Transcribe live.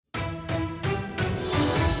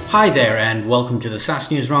Hi there, and welcome to the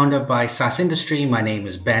SaaS News Roundup by SaaS Industry. My name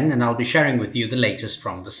is Ben, and I'll be sharing with you the latest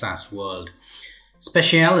from the SaaS world.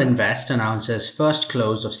 Speciale Invest announces first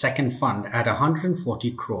close of second fund at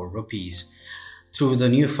 140 crore rupees. Through the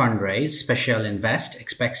new fundraise, Speciale Invest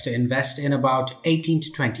expects to invest in about 18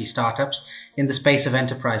 to 20 startups in the space of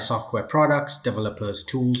enterprise software products, developers,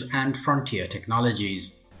 tools, and frontier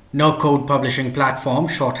technologies. No-code publishing platform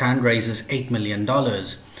Shorthand raises $8 million.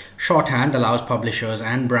 Shorthand allows publishers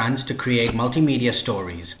and brands to create multimedia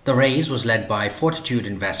stories. The raise was led by Fortitude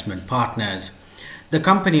Investment Partners. The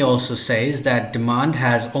company also says that demand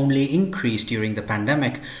has only increased during the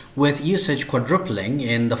pandemic, with usage quadrupling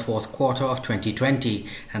in the fourth quarter of 2020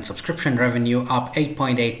 and subscription revenue up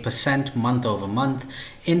 8.8% month over month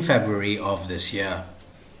in February of this year.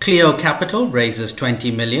 Cleo Capital raises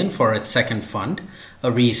 $20 million for its second fund.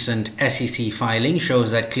 A recent SEC filing shows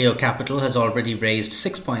that Cleo Capital has already raised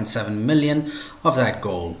 $6.7 million of that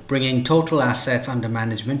goal, bringing total assets under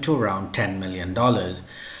management to around $10 million.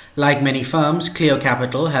 Like many firms, Cleo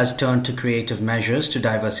Capital has turned to creative measures to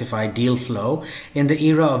diversify deal flow in the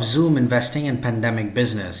era of Zoom investing and pandemic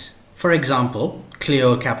business. For example,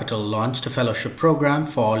 Cleo Capital launched a fellowship program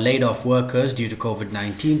for laid-off workers due to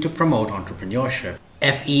COVID-19 to promote entrepreneurship.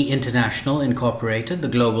 FE International Incorporated, the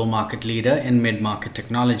global market leader in mid-market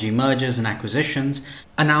technology mergers and acquisitions,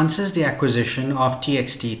 announces the acquisition of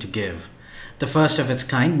TXT2Give, the first of its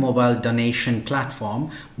kind mobile donation platform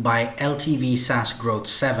by LTV SaaS Growth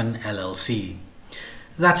 7 LLC.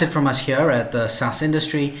 That's it from us here at the SaaS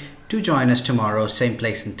Industry. Do join us tomorrow, same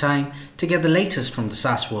place and time, to get the latest from the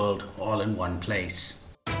SaaS world all in one place.